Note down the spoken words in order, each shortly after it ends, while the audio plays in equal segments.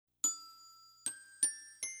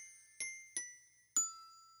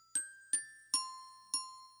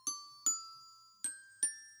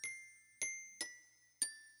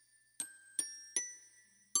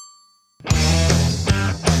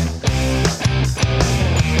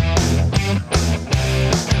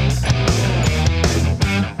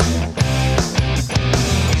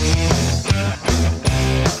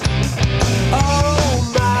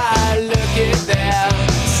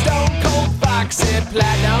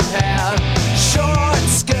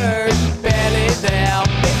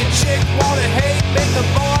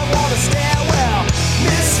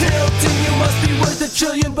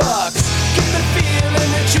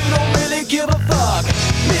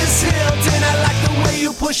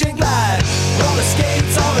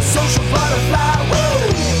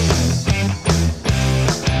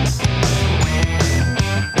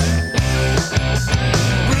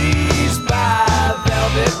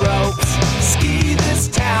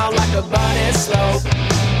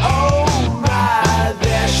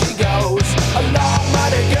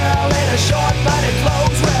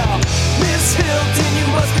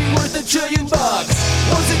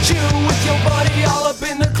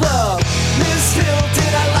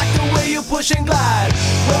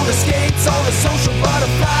roller skates on the social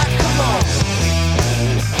butterfly. Come on.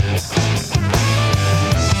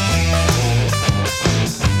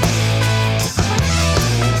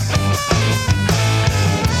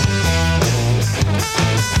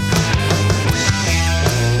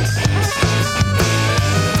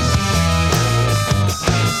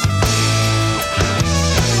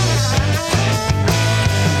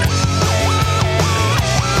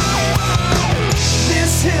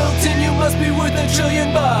 Hilton, you must be worth $1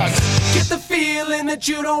 trillion. Get the feeling that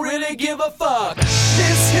you don't really give a fuck.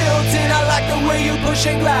 Miss Hilton, I like the way you push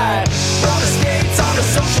and glide. Roller skates on a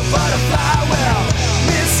social butterfly. Well,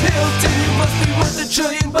 Miss Hilton, you must be worth $1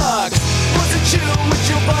 trillion. Wasn't you with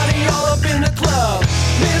your body all up in the club?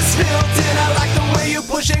 Miss Hilton, I like the way you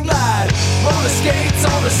push and glide. Roller skates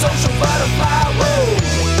on a social butterfly. Whoa.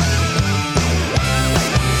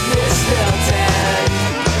 Miss Hilton,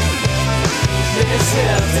 Miss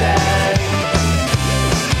Hilton.